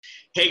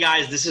Hey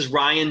guys, this is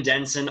Ryan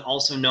Denson,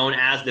 also known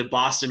as the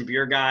Boston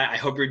Beer Guy. I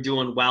hope you're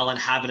doing well and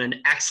having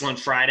an excellent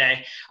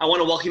Friday. I want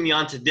to welcome you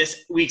on to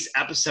this week's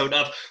episode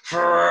of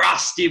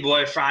Frosty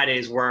Boy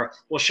Fridays, where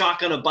we'll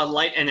shotgun a Bud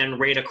Light and then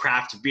rate a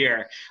craft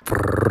beer.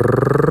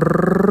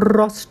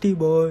 Frosty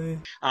Boy.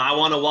 I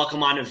want to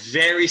welcome on a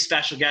very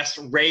special guest,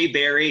 Ray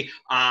Berry,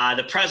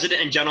 the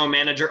president and general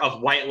manager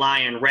of White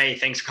Lion. Ray,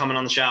 thanks for coming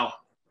on the show.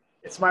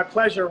 It's my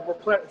pleasure.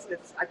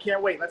 I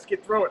can't wait. Let's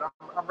get through it.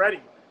 I'm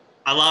ready.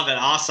 I love it.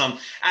 Awesome.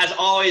 As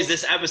always,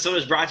 this episode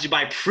is brought to you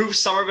by Proof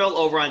Somerville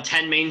over on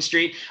 10 Main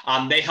Street.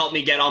 They help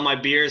me get all my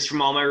beers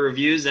from all my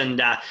reviews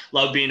and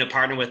love being a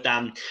partner with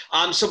them.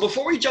 So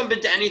before we jump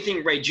into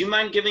anything, Ray, do you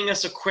mind giving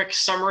us a quick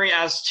summary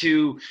as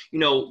to,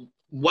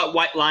 what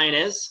White Lion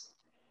is?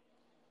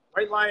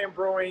 White Lion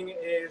Brewing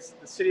is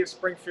the city of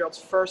Springfield's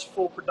first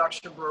full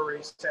production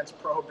brewery since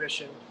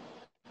Prohibition.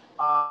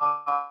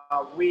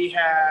 We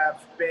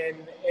have been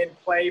in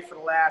play for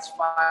the last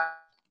 5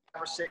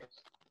 or 6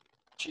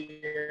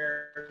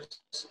 years.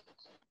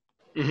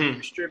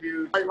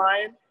 Distribute. White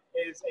Lion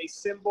is a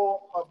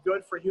symbol of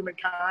good for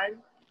humankind.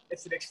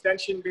 It's an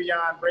extension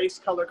beyond race,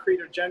 color,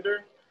 creed, or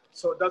gender.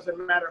 So it doesn't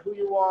matter who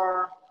you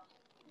are,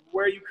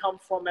 where you come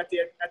from. At the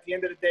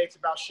end of the day, it's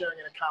about sharing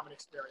in a common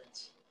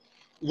experience.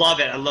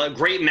 Love it.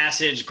 Great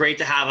message. Great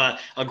to have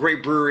a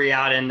great brewery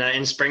out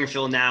in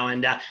Springfield now,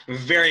 and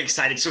very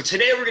excited. So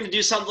today we're going to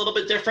do something a little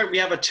bit different. We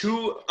have a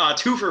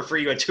twofer for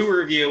you, a two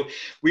review.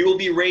 We will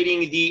be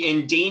rating the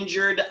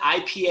Endangered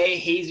IPA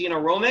Hazy and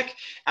Aromatic,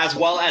 as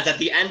well as at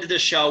the end of the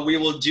show, we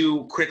will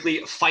do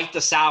quickly Fight the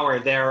Sour,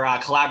 their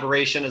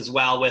collaboration as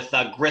well with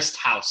Grist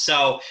House.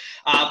 So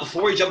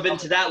before we jump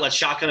into that, let's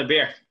shotgun a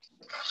beer.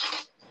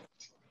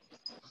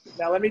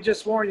 Now, let me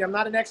just warn you, I'm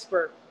not an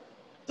expert.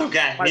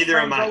 Okay, My neither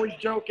am friends I. always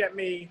joke at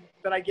me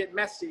that I get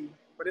messy,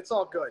 but it's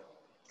all good.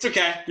 It's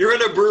okay. You're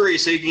in a brewery,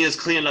 so you can just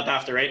clean it up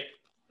after, right?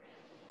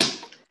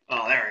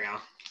 Oh, there we go.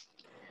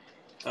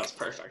 That was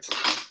perfect.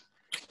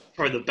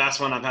 Probably the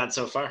best one I've had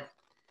so far.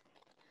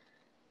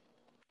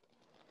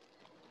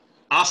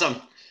 Awesome.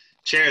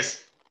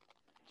 Cheers.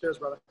 Cheers,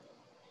 brother.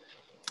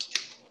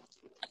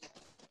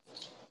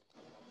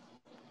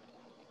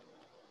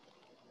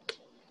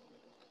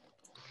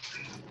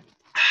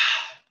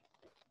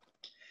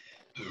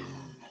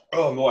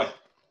 Oh, boy.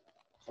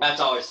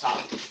 That's always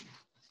tough.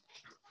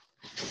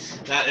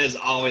 That is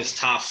always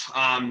tough.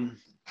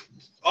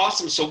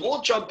 Awesome. So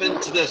we'll jump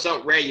into this.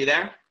 Oh, Ray, you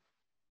there?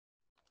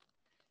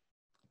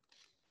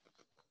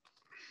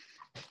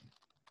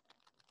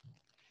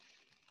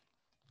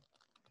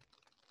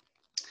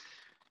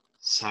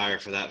 Sorry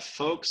for that,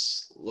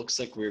 folks. Looks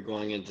like we're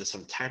going into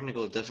some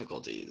technical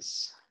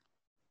difficulties.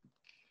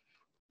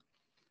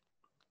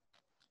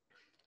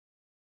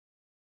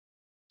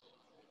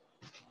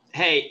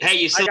 Hey,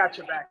 you still? I got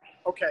you back.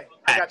 Okay,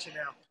 I got you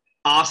now.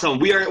 Awesome.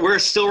 We're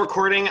still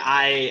recording.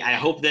 I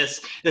hope this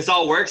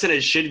all works and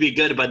it should be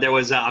good, but there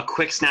was a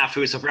quick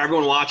snafu. So for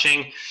everyone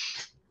watching,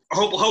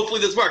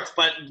 hopefully this worked,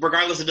 but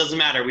regardless, it doesn't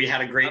matter. We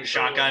had a great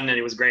shotgun and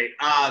it was great.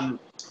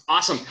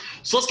 Awesome.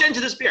 So let's get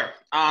into this beer.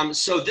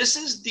 So this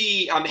is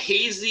the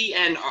Hazy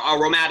and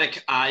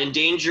Aromatic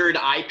Endangered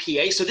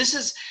IPA. So this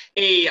is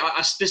a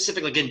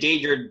specific like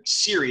endangered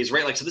series,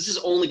 right? So this is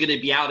only going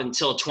to be out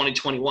until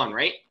 2021,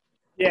 right?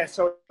 Yeah,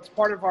 so it's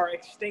part of our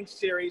Extinct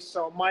series.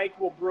 So Mike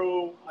will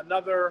brew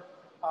another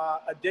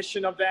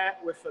edition of that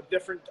with a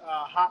different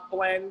hop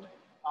blend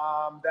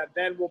that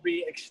then will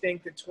be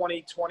extinct in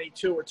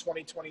 2022 or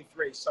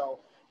 2023. So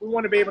we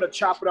want to be able to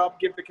chop it up,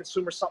 give the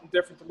consumer something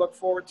different to look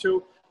forward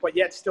to, but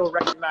yet still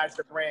recognize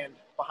the brand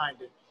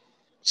behind it.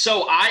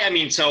 So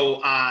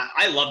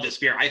I love this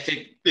beer. I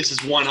think this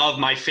is one of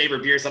my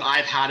favorite beers that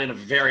I've had in a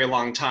very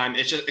long time.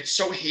 It's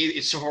so hazy,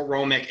 it's so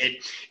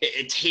aromatic.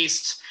 It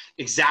tastes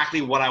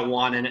exactly what I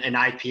want in an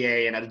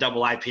IPA and a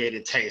double IPA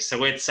to taste.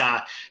 So it's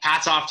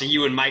hats off to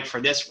you and Mike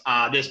for this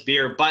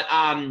beer. But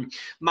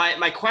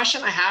my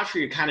question I have for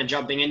you, kind of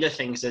jumping into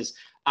things, is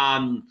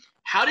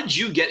how did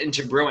you get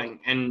into brewing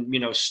and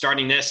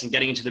starting this and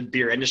getting into the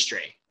beer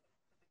industry?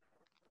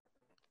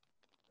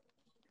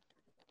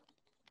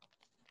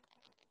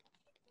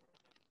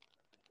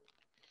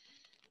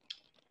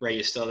 Ray,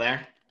 you still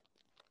there?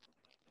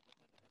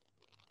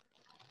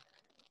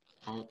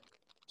 Oh.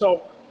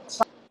 So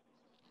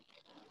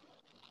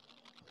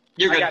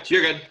You're good.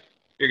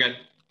 You're good.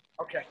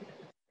 Okay.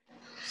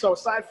 So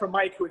aside from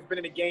Mike, who's been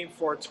in the game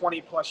for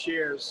 20 plus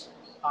years,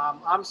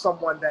 I'm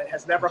someone that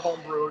has never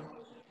homebrewed,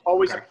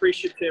 always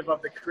appreciative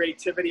of the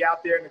creativity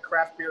out there in the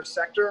craft beer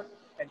sector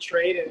and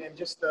trade, and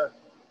just the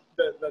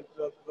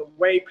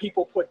way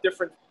people put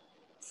different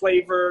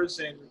flavors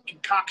and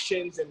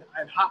concoctions and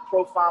hop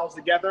profiles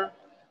together.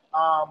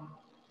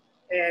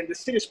 And the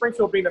city of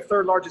Springfield, being the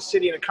third largest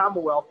city in the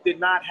Commonwealth, did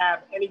not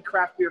have any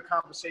craft beer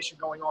conversation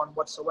going on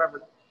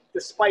whatsoever,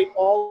 despite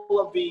all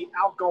of the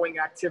outgoing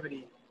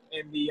activity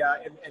in the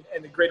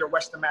greater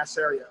Western Mass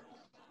area.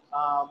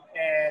 I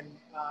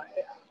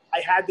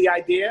had the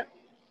idea,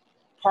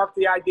 parked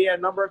the idea a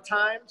number of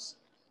times,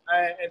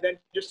 and then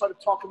just started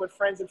talking with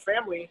friends and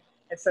family.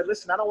 and said,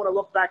 listen, I don't want to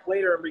look back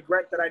later and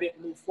regret that I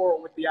didn't move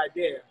forward with the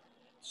idea.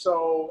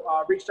 So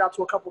reached out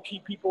to a couple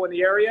key people in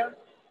the area,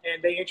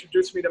 and they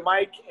introduced me to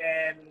Mike,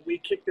 and we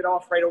kicked it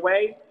off right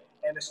away,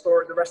 and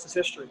the rest is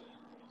history.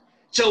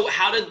 So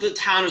how did the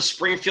town of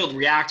Springfield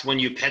react when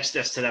you pitched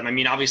this to them? I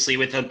mean, obviously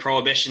with the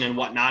prohibition and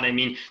whatnot, I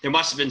mean, there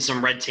must have been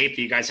some red tape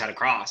that you guys had to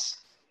cross.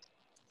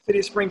 City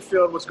of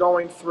Springfield was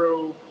going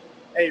through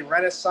a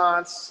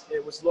renaissance.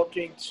 It was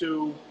looking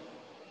to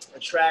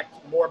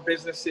attract more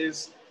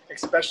businesses,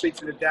 especially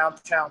to the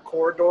downtown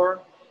corridor.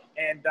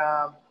 And,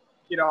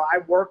 I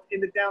worked in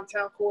the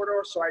downtown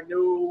corridor, so I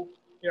knew,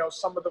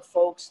 some of the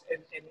folks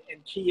in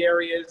key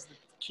areas, the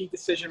key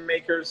decision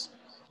makers,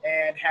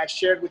 and had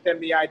shared with them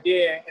the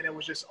idea, and it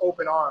was just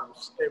open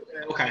arms.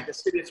 Okay. The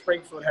city of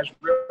Springfield has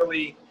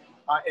really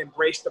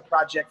embraced the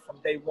project from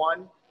day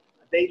one.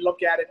 They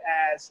look at it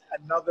as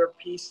another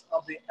piece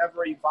of the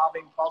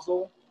ever-evolving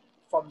puzzle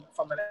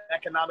from an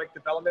economic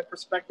development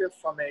perspective,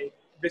 from a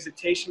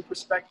visitation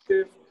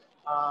perspective.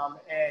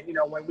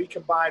 When we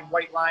combine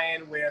White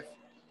Lion with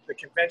the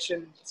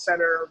convention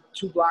center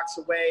 2 blocks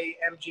away,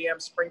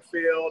 MGM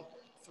Springfield,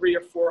 3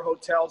 or 4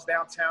 hotels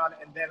downtown,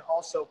 and then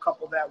also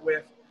couple that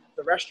with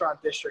the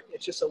restaurant district,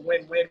 it's just a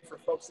win-win for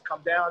folks to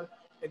come down,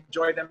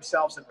 enjoy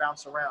themselves, and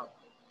bounce around.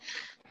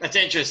 That's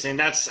interesting.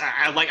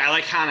 I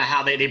like kind of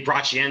how they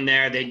brought you in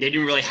there. They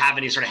didn't really have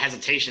any sort of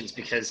hesitations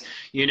because,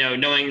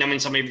 knowing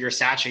somebody of your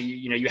stature,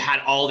 you had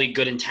all the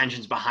good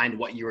intentions behind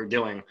what you were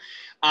doing.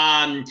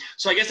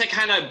 So I guess that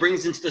kind of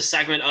brings into the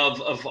segment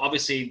of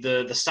obviously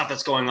the stuff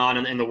that's going on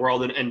in the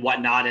world and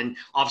whatnot, and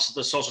obviously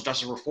the social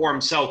justice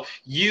reform. So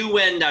you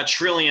and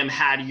Trillium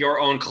had your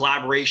own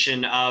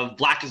collaboration of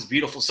Black is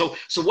Beautiful. So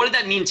what did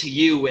that mean to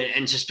you,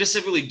 and to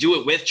specifically do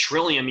it with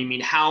Trillium? I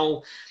mean,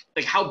 how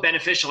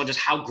beneficial and just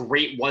how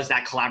great was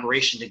that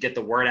collaboration to get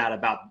the word out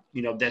about,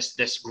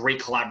 this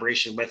great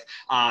collaboration with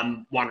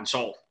Water and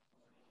Soul?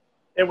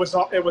 It was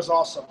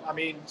awesome. I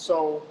mean,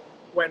 so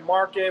when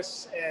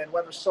Marcus and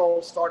Weather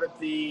Soul started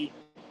the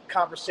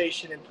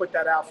conversation and put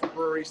that out for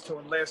breweries to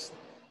enlist,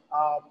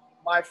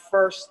 my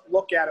first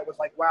look at it was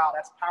like, wow,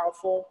 that's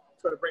powerful.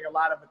 It's going to bring a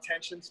lot of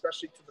attention,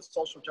 especially to the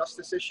social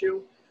justice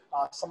issue,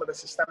 some of the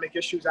systemic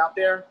issues out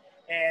there.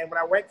 And when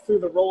I went through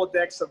the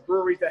Rolodex of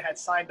breweries that had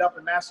signed up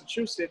in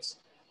Massachusetts,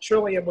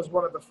 Trillium was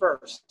one of the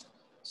first.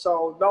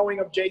 So knowing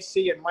of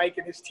JC and Mike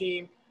and his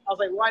team, I was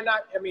like, why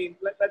not? I mean,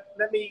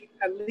 let me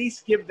at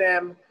least give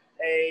them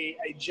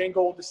a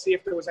jingle to see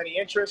if there was any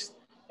interest.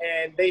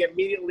 And they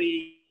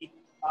immediately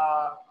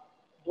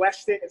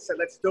blessed it and said,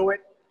 let's do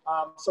it.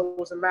 So it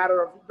was a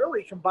matter of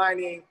really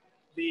combining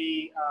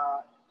the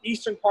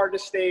eastern part of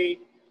the state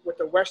with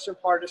the western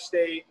part of the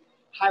state,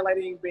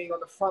 highlighting being on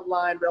the front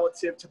line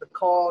relative to the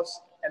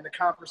cause and the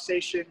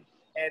conversation.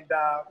 And,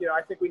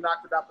 I think we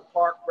knocked it out the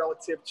park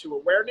relative to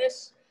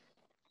awareness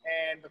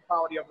and the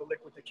quality of the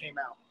liquid that came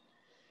out.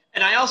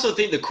 And I also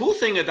think the cool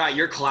thing about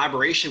your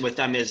collaboration with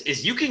them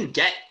is you can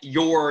get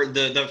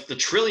the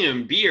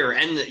Trillium beer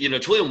and the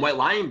Trillium White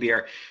Lion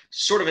beer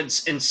sort of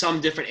in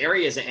some different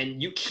areas,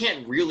 and you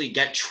can't really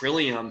get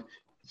Trillium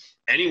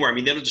anywhere. I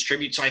mean, they don't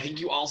distribute. So I think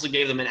you also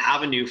gave them an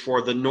avenue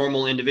for the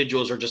normal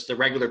individuals or just the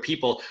regular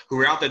people who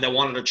were out there that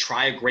wanted to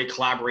try a great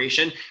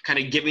collaboration, kind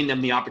of giving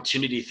them the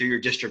opportunity through your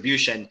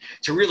distribution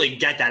to really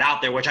get that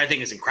out there, which I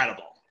think is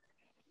incredible.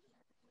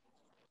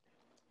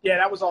 Yeah,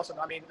 that was awesome.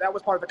 I mean, that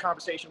was part of the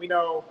conversation. We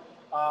know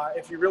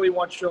if you really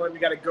want Trillium, we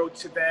got to go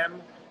to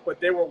them, but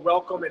they were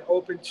welcome and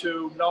open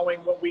to knowing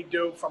what we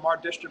do from our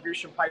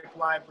distribution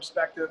pipeline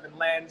perspective and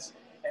lens.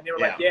 And they were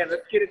like, yeah,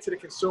 let's get it to the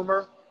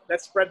consumer.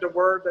 Let's spread the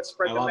word. Let's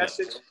spread the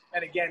message.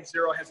 And again,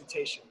 zero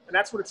hesitation. And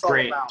that's what it's all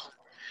about.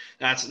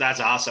 That's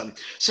awesome.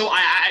 So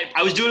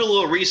I was doing a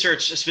little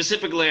research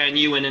specifically on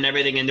you and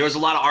everything, and there was a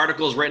lot of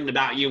articles written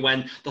about you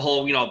when the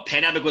whole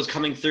pandemic was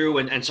coming through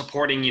and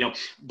supporting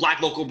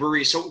Black local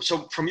breweries.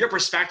 So from your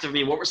perspective, I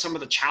mean, what were some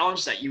of the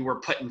challenges that you were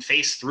put in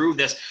face through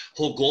this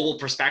whole global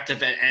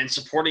perspective and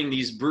supporting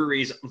these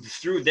breweries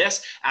through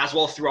this, as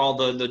well through all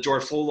the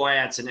George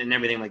Floyd and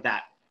everything like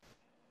that?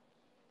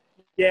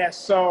 Yeah.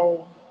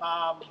 So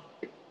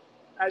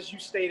as you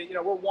stated,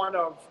 we're one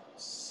of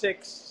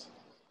 6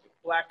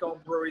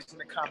 Black-owned breweries in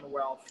the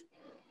Commonwealth,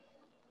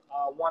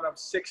 one of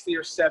 60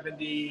 or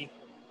 70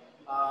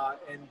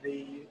 in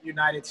the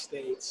United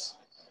States.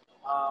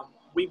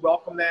 We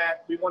welcome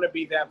that. We want to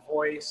be that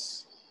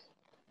voice.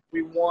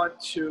 We want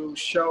to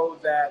show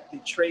that the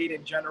trade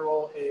in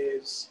general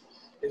is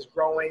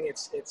growing.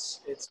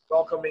 It's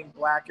welcoming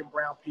Black and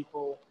brown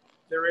people.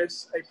 There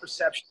is a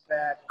perception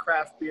that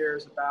craft beer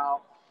is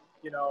about,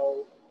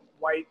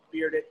 white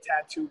bearded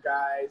tattoo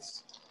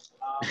guys.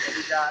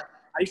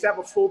 I used to have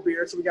a full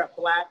beard, so we got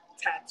Black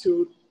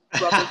tattooed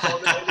brothers on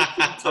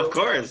it. Of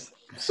course.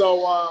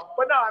 So,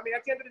 but no, I mean,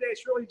 at the end of the day,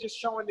 it's really just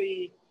showing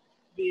the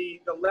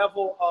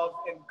level of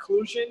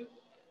inclusion,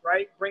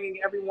 right?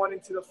 Bringing everyone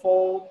into the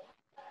fold.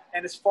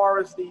 And as far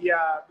as the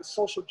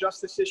social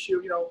justice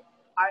issue,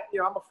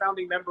 I'm a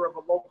founding member of a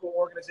local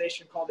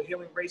organization called the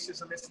Healing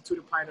Racism Institute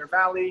of Pioneer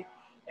Valley.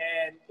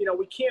 And,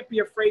 we can't be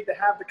afraid to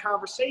have the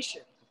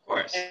conversation. Of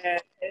course.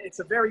 And it's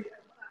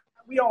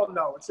we all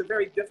know it's a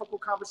very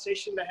difficult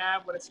conversation to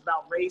have when it's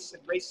about race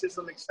and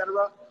racism, et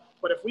cetera.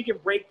 But if we can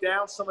break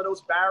down some of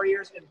those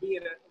barriers and be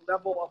in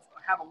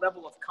have a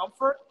level of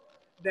comfort,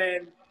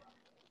 then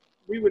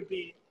we would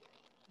be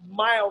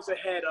miles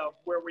ahead of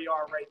where we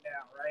are right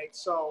now, right?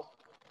 So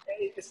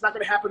it's not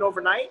going to happen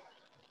overnight,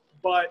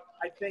 but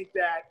I think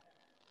that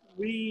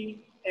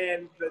we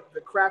and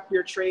the craft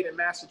beer trade in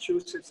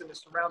Massachusetts and the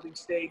surrounding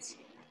states,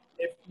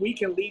 if we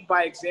can lead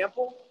by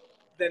example,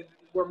 then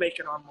we're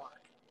making our mark.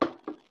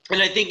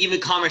 And I think even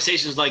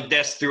conversations like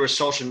this through a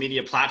social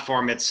media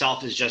platform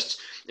itself is just,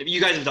 you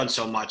guys have done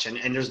so much,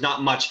 and there's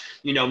not much,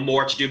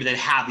 more to do than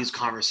have these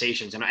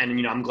conversations. And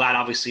I'm glad,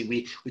 obviously,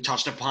 we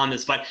touched upon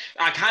this, but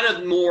kind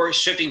of more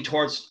shifting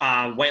towards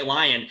White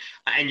Lion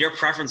and your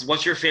preference.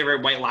 What's your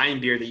favorite White Lion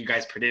beer that you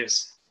guys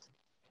produce?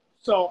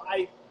 So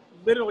I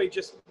literally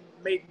just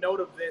made note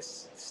of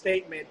this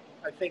statement,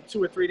 I think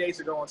 2 or 3 days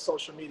ago on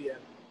social media.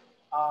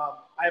 I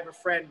have a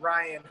friend,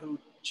 Ryan, who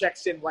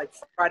checks in like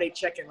Friday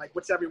check-in, like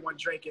what's everyone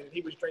drinking? And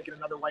he was drinking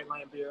another White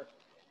Lion beer.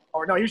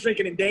 Or no, he was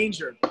drinking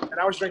Endangered, and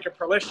I was drinking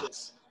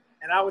Perlicious.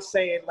 And I was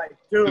saying, like,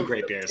 dude,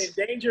 great beers.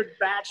 Endangered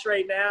batch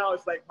right now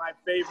is like my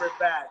favorite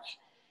batch.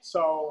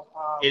 So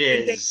it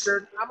is.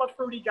 Endangered, I'm a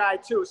fruity guy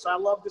too, so I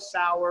love the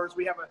sours.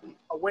 We have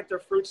a winter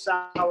fruit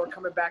sour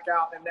coming back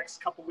out in the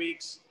next couple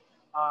weeks.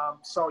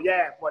 So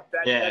yeah, but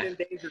that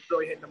Endangered is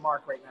really hitting the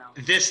mark right now.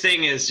 This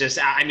thing is just,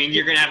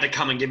 you're going to have to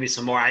come and give me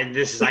some more. I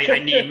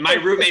need, my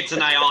roommates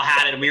and I all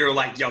had it, and we were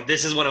like, yo,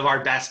 this is one of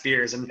our best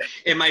beers, and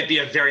it might be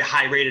a very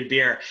high rated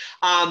beer.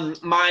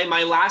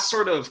 My last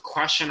sort of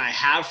question I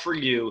have for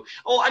you,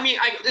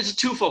 it's a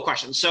twofold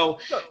question. So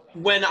sure.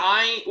 When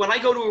I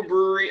go to a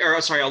brewery, or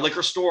sorry, a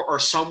liquor store or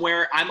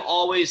somewhere, I'm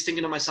always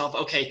thinking to myself,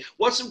 okay,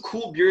 what's some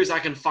cool beers I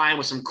can find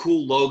with some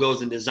cool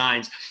logos and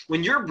designs?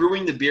 When you're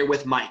brewing the beer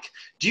with Mike,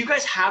 do you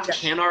guys have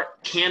can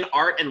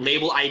art and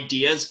label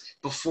ideas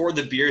before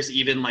the beer's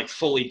even like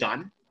fully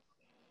done?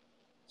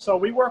 So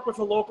we work with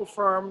a local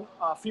firm,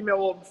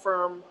 female-owned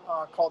firm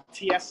called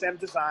TSM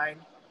Design,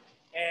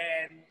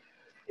 and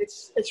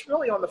it's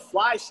really on the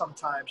fly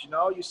sometimes.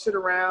 You sit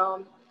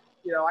around.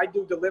 I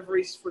do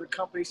deliveries for the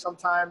company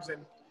sometimes,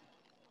 and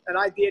an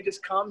idea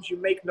just comes. You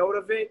make note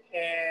of it,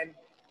 and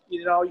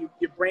you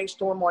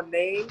brainstorm on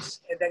names,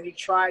 and then you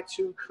try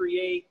to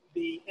create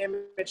the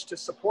image to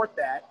support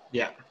that.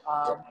 Yeah.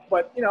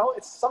 But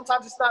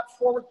sometimes it's not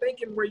forward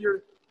thinking where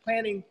you're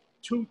planning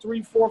 2,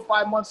 3, 4,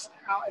 5 months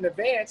out in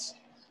advance.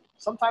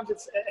 Sometimes it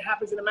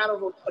happens in a matter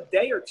of a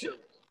day or two,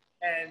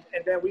 and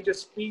then we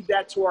just feed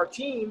that to our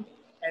team,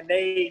 and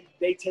they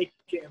take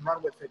it and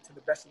run with it to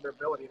the best of their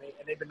ability,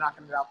 and they've been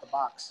knocking it out the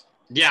box.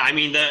 Yeah,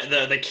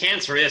 the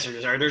cans for this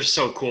they're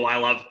so cool. I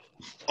love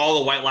all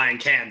the White Lion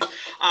cans.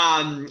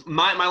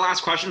 My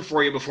last question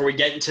for you before we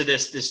get into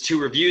this 2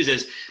 reviews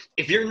is,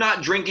 if you're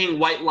not drinking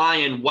White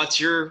Lion, what's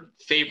your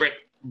favorite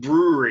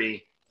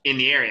brewery in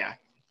the area?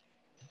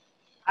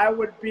 It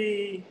would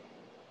be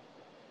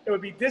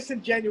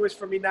disingenuous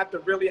for me not to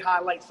really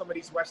highlight some of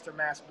these Western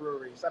Mass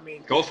breweries.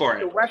 Go for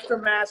it. The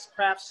Western Mass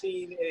craft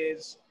scene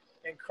is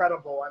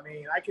incredible.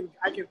 I can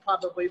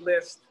probably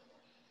list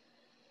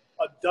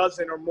a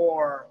dozen or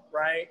more,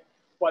 right?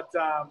 But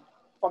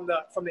from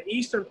the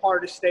eastern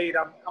part of the state,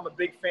 I'm a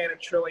big fan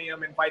of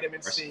Trillium and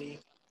Vitamin C.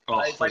 Oh,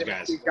 right?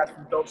 Vitamin C's got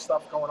some dope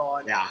stuff going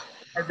on. Yeah.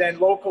 And then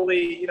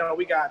locally,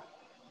 we got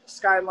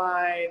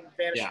Skyline,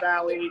 Vanish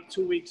Valley,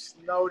 2 Weeks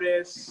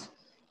Notice.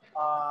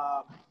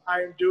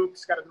 Iron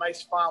Duke's got a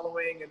nice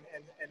following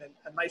and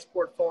a nice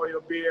portfolio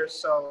of beers.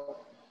 So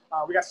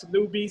we got some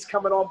newbies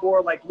coming on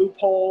board like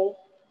Loophole.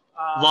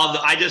 Love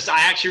them. I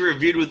actually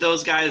reviewed with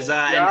those guys,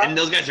 and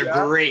those guys are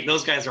great.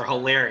 Those guys are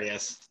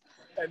hilarious.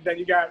 And then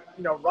you got,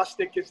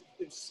 Rustic is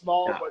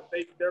small, but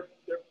they're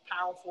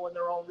powerful in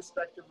their own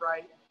respective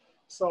right.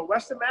 So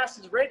Western Mass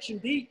is rich and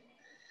deep.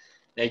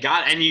 You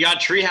got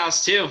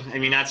Treehouse too.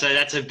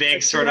 That's a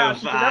big sort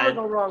of. You can never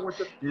go wrong with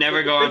the.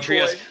 Never go on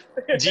Treehouse.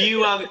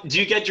 Do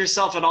you get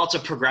yourself at all to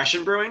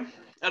Progression Brewing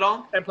at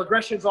all? And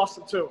Progression's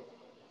awesome too.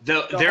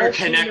 They're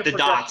connect the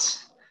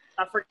dots.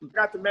 I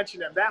forgot to mention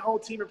them. That whole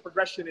team in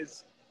Progression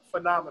is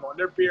phenomenal, and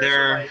their beers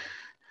are like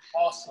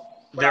awesome.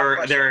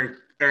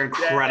 They're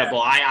incredible.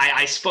 Yeah.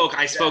 I spoke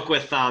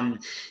with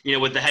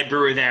with the head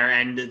brewer there,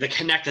 and the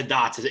Connect the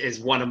Dots is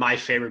one of my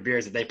favorite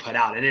beers that they put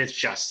out, and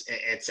it's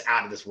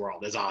out of this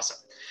world. It's awesome.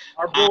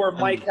 Our brewer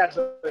Mike has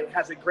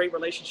a great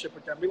relationship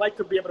with them. We like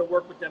to be able to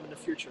work with them in the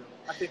future.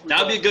 I think that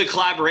would be a good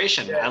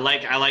collaboration. Yeah.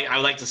 I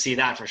like to see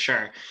that for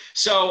sure.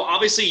 So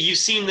obviously you've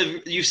seen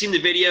the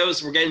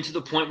videos. We're getting to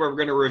the point where we're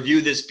going to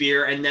review this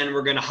beer, and then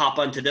we're going to hop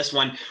onto this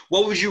one.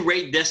 What would you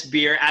rate this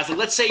beer as?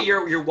 Let's say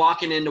you're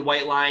walking into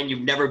White Lion,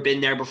 you've never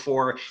been there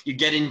before, you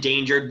get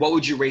Endangered. What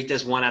would you rate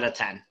this 1 out of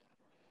 10?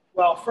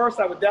 Well, first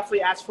I would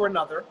definitely ask for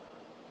another.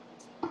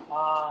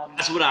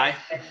 That's what I.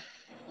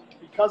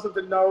 Because of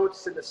the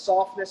notes and the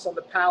softness on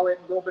the palate,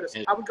 a little bit of,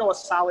 I would go a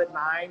solid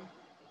 9.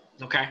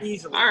 Okay.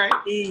 Easily. All right.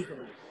 Easily.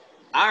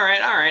 All right.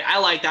 I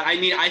like that.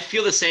 I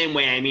feel the same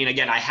way.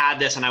 Again, I had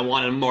this and I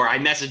wanted more. I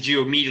messaged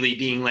you immediately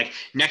being like,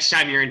 next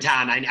time you're in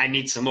town, I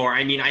need some more.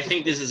 I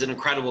think this is an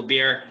incredible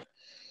beer.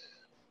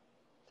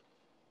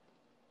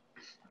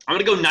 I'm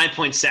gonna go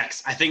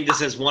 9.6. I think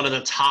this is one of the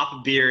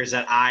top beers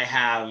that I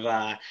have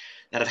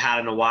that I've had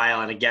in a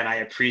while. And again, I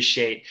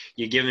appreciate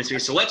you giving this to me.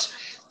 So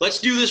let's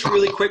do this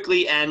really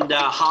quickly and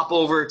hop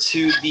over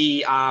to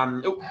the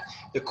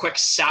quick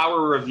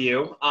sour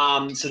review.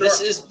 So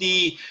this is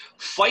the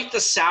Fight the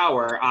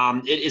Sour.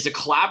 It is a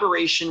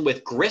collaboration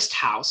with Grist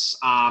House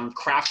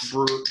craft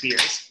brew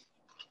beers.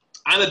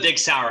 I'm a big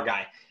sour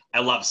guy. I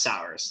love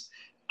sours.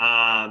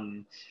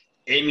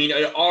 I mean,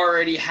 it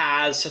already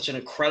has such an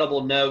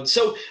incredible note.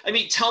 So, I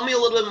mean, tell me a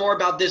little bit more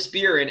about this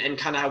beer and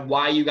kind of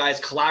why you guys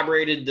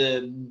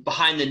collaborated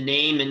behind the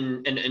name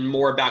and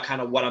more about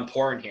kind of what I'm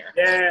pouring here.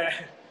 Yeah,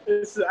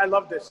 I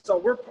love this. So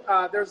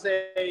there's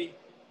a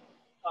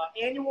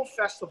annual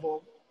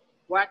festival,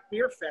 Black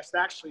Beer Fest,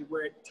 actually,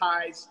 where it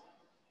ties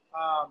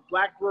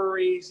black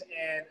breweries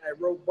and a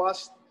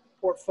robust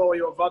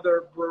portfolio of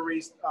other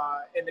breweries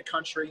in the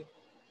country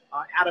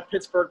out of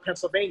Pittsburgh,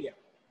 Pennsylvania.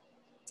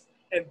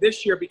 And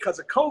this year, because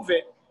of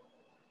COVID,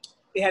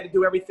 they had to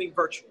do everything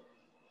virtual.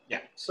 Yeah.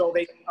 So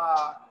they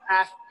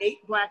asked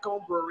 8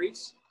 Black-owned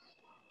breweries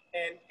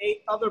and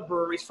 8 other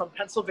breweries from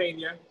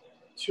Pennsylvania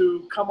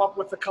to come up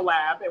with a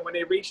collab. And when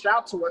they reached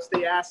out to us,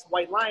 they asked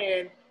White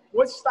Lion,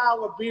 what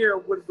style of beer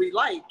would we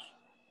like?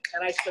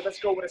 And I said, let's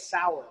go with a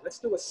sour. Let's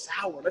do a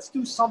sour. Let's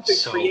do something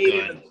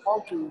creative and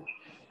funky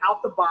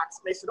out the box.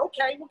 And they said,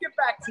 okay, we'll get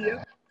back to you.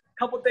 A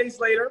couple of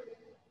days later,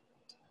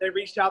 they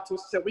reached out to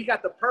us and said, we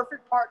got the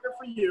perfect partner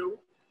for you,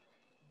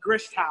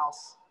 Grist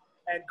House.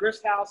 And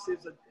Grist House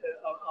is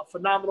a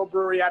phenomenal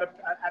brewery out of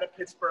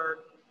Pittsburgh,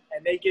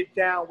 and they get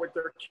down with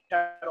their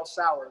kettle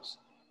sours.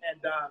 And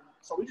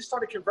so we just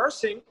started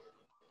conversing,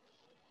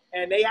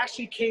 and they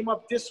actually came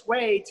up this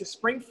way to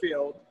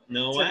Springfield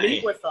to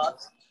meet with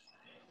us,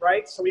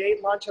 right? So we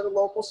ate lunch at a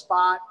local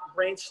spot,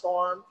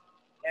 brainstormed,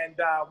 and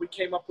we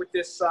came up with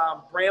this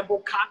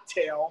Bramble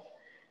cocktail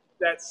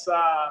that's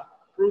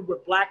brewed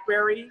with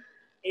blackberry,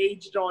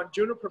 aged on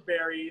juniper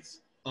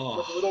berries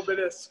with a little bit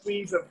of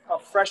squeeze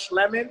of fresh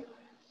lemon,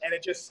 and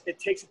it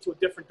takes it to a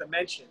different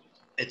dimension.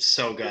 It's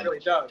so good. It really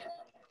does.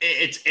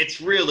 It's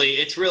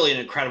really an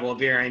incredible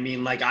beer. I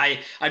mean, like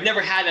I've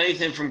never had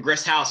anything from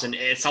Grist House, and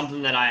it's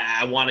something that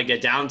I want to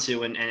get down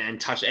to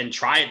and touch and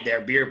try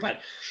their beer.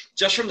 But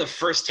just from the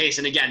first taste,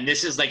 and again,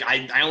 this is like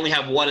I only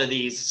have one of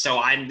these,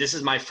 so this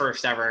is my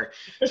first ever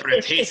sort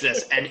of taste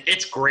this, and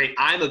it's great.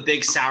 I'm a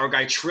big sour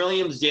guy.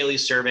 Trillium's Daily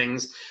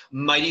Servings,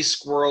 Mighty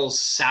Squirrel's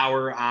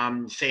sour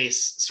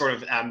face sort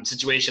of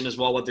situation as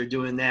well, what they're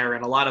doing there,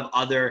 and a lot of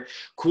other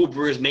cool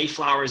brewers.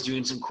 Mayflower is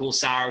doing some cool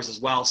sours as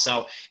well.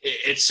 So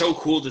it's so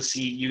cool to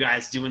see you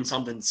guys doing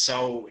something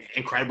so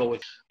incredible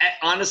with.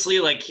 Honestly,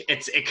 like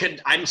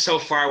I'm so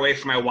far away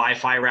from my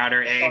Wi-Fi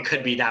router, it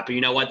could be that, but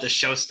you know what? The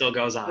show still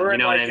goes on. You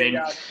know what I mean?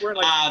 We're in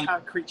like a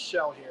concrete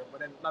shell here,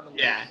 but nonetheless.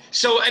 Yeah.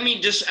 So, I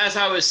mean, just as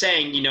I was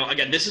saying, you know,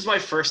 again, this is my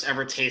first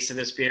ever taste of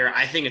this beer.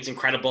 I think it's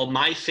incredible.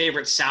 My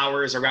favorite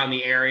sours around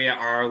the area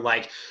are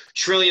like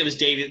Trillium's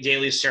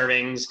Daily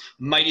Servings,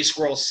 Mighty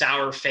Squirrel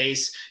Sour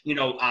Face. You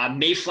know,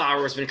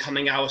 Mayflower has been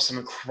coming out with some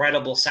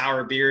incredible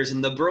sour beers,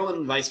 and the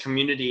Berlin Weiss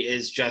community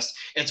is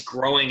it's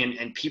growing,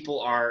 and people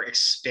are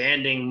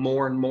expanding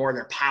more and more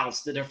their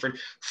palates, the different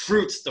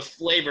fruits, the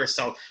flavors.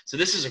 So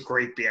this is a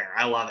great beer.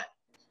 I love it.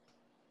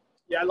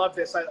 Yeah, I love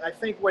this. I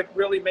think what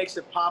really makes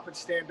it pop and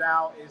stand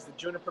out is the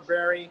juniper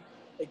berry.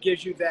 It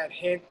gives you that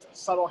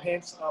subtle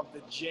hints of the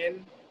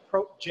gin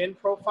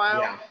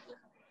profile. Yeah.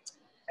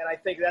 And I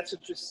think that's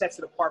what just sets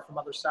it apart from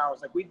other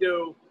sours. Like we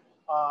do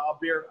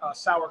a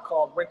sour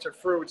called Winter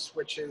Fruits,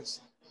 which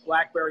is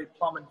blackberry,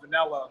 plum, and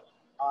vanilla.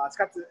 It's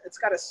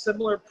got a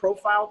similar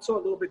profile to it, a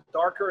little bit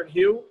darker in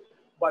hue,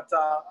 but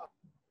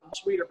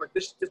sweeter. But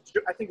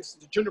I think it's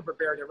the juniper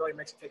berry that really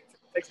takes it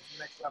to the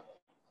next level.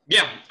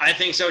 Yeah, I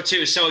think so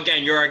too. So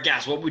again, you're our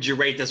guest. What would you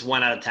rate this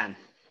 1 out of 10?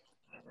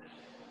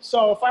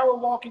 So if I were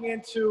walking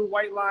into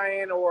White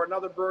Lion or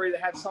another brewery that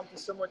had something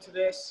similar to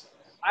this,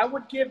 I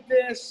would give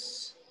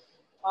this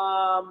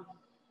an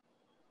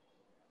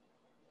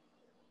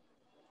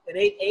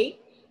 8.8.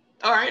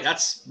 All right,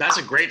 that's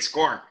a great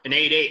score, an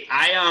 8.8.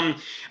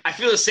 I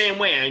feel the same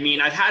way. I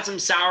mean, I've had some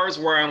sours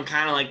where I'm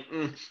kind of like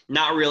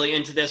not really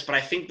into this, but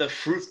I think the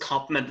fruits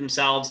complement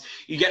themselves.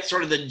 You get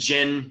sort of the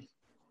gin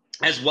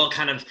as well,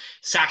 kind of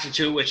sacks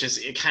into it, which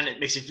it kind of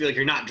makes you feel like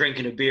you're not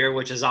drinking a beer,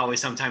 which is always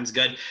sometimes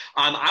good.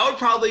 I would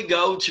probably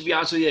go, to be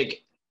honest with you,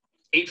 like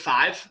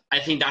 8.5. I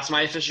think that's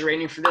my official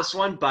rating for this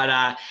one. But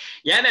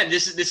yeah, man,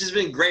 this has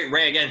been great.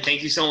 Ray, again,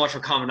 thank you so much for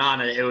coming on.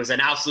 It was an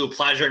absolute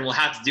pleasure, and we'll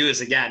have to do this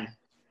again.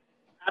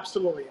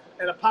 Absolutely,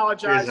 and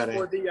apologize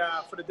for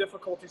the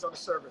difficulties on the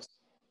service.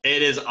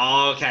 It is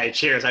all okay.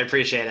 Cheers, I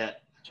appreciate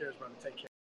it. Cheers, brother. Take care.